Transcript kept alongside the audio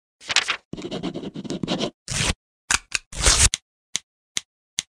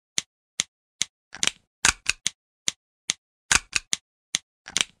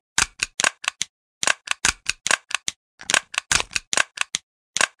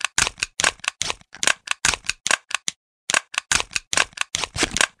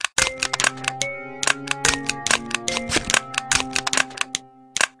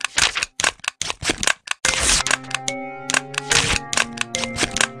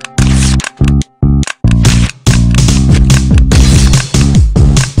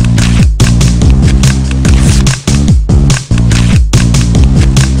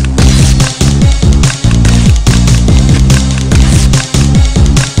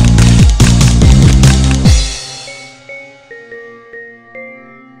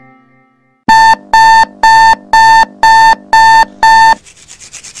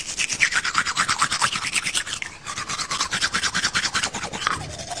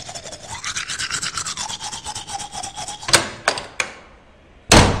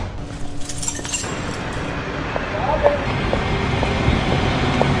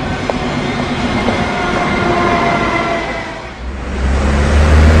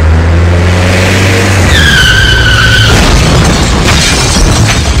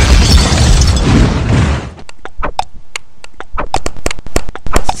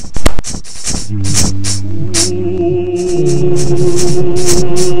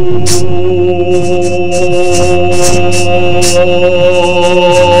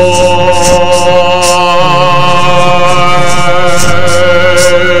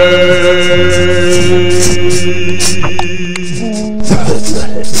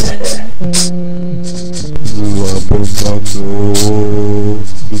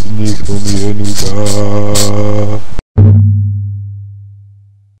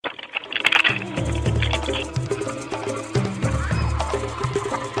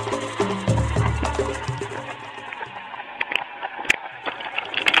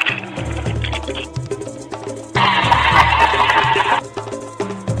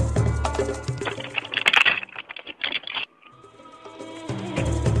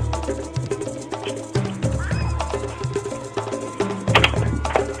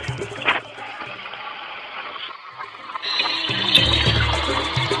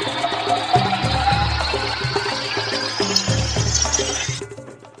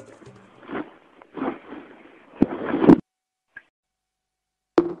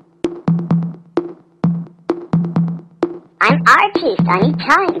I'm artist. I need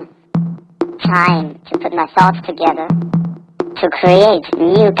time. Time to put my thoughts together, to create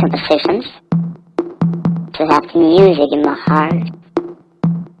new compositions, to have the music in my heart.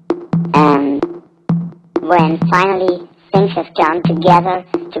 And when finally things have come together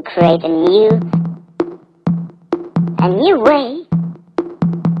to create a new way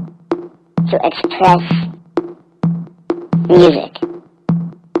to express music.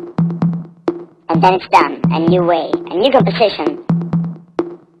 And then it's done, a new way, a new composition.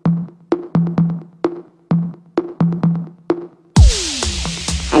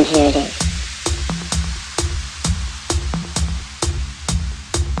 And here it is.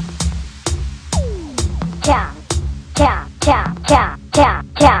 Tom, Tom, Tom, Tom,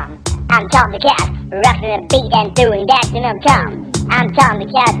 Tom, Tom. I'm Tom the cat, rocking the beat and doing that, you know, Tom. I'm Tom the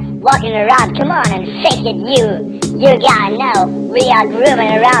cat, walking around, come on and shake it, you gotta know, we are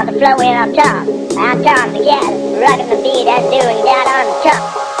grooving around the flow in our Tom. I'm Tom the cat, rocking the beat and doing that on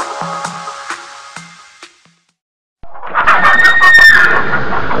top.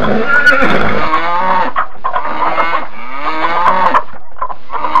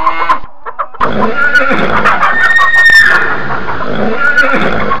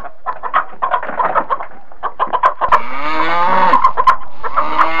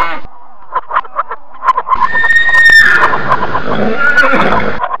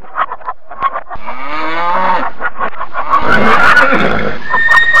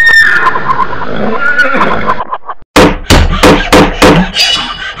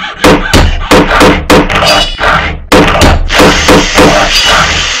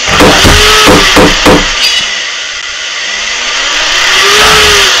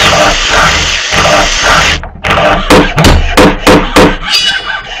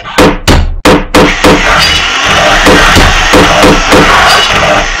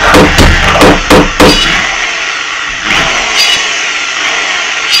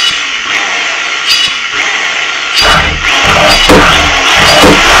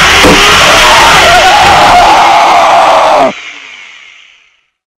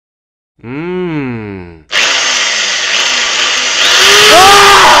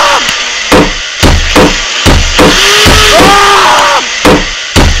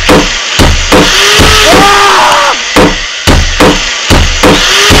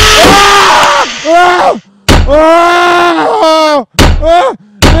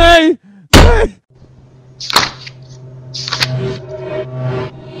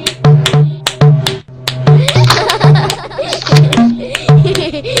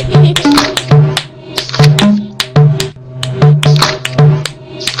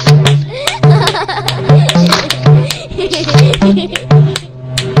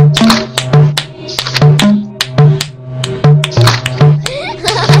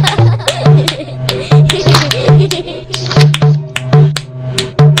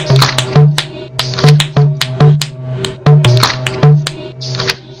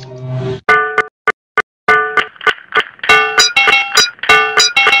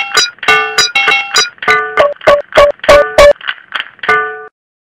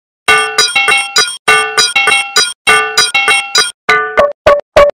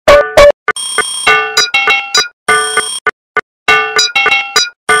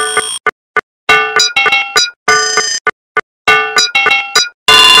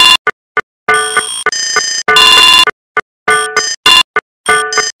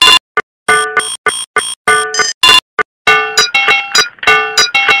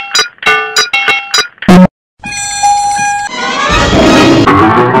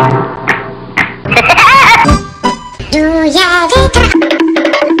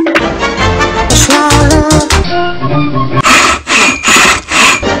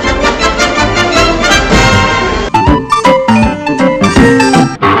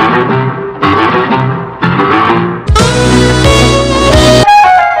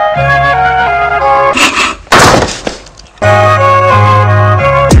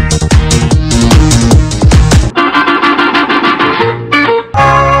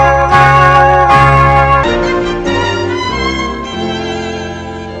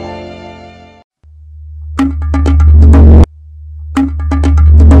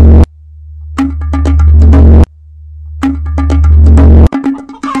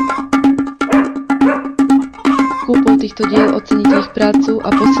 prácu a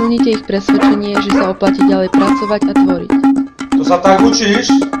posilnite ich presvedčenie, že sa oplatí ďalej pracovať a tvoriť. To sa tak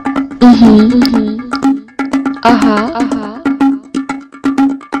učíš? Aha.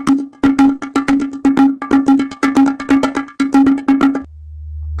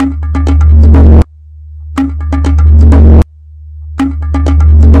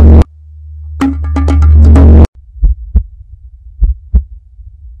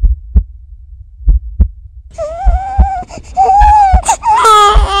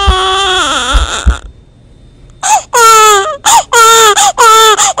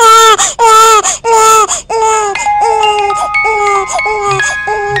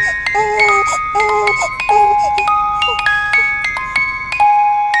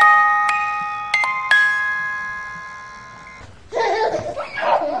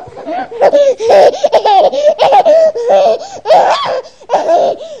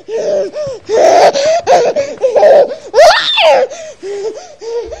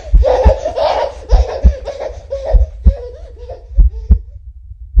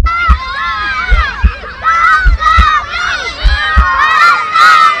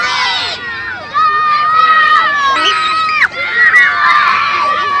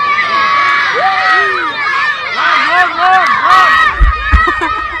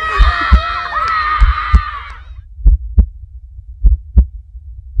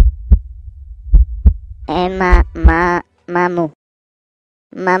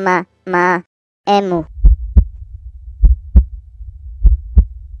 Emu.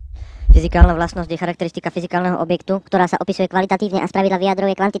 Fyzikálna vlastnosť je charakteristika fyzikálneho objektu, ktorá sa opisuje kvalitatívne a spravidla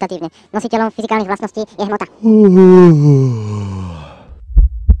vyjadruje kvantitatívne. Nositeľom fyzikálnych vlastností je hmota.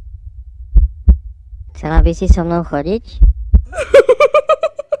 Chcela by si so mnou chodiť?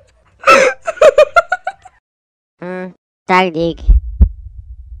 Tak dík.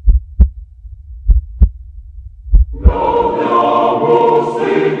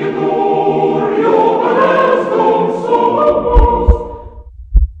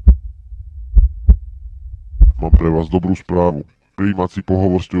 Mám pre vás dobrú správu. Prijímací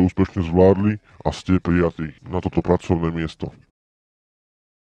pohovor ste úspešne zvládli a ste prijatí na toto pracovné miesto.